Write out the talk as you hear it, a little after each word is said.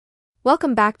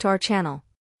Welcome back to our channel.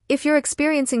 If you're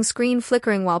experiencing screen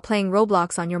flickering while playing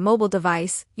Roblox on your mobile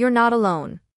device, you're not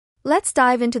alone. Let's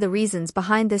dive into the reasons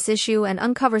behind this issue and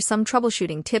uncover some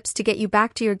troubleshooting tips to get you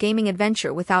back to your gaming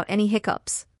adventure without any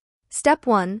hiccups. Step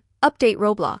 1. Update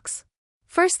Roblox.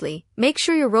 Firstly, make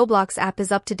sure your Roblox app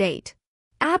is up to date.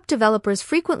 App developers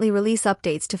frequently release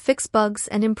updates to fix bugs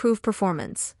and improve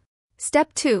performance.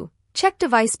 Step 2. Check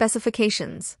device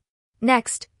specifications.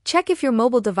 Next, check if your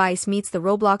mobile device meets the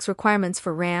Roblox requirements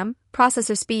for RAM,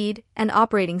 processor speed, and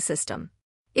operating system.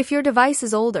 If your device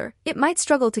is older, it might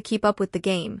struggle to keep up with the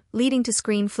game, leading to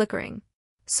screen flickering.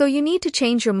 So you need to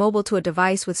change your mobile to a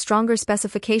device with stronger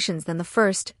specifications than the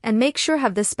first and make sure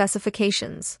have this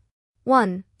specifications.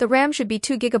 1. The RAM should be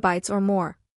 2 GB or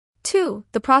more. 2.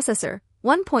 The processor,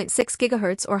 1.6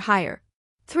 GHz or higher.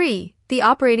 3. The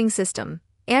operating system,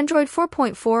 Android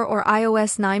 4.4 or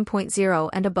iOS 9.0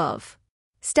 and above.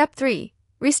 Step 3.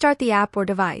 Restart the app or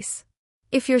device.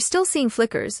 If you're still seeing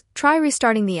flickers, try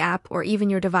restarting the app or even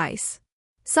your device.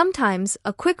 Sometimes,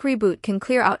 a quick reboot can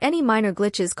clear out any minor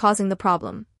glitches causing the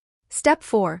problem. Step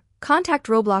 4. Contact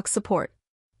Roblox support.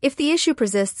 If the issue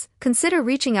persists, consider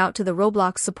reaching out to the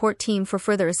Roblox support team for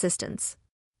further assistance.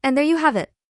 And there you have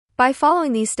it. By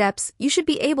following these steps, you should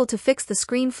be able to fix the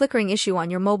screen flickering issue on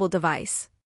your mobile device.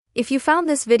 If you found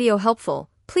this video helpful,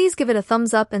 please give it a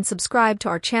thumbs up and subscribe to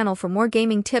our channel for more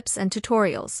gaming tips and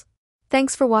tutorials.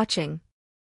 Thanks for watching.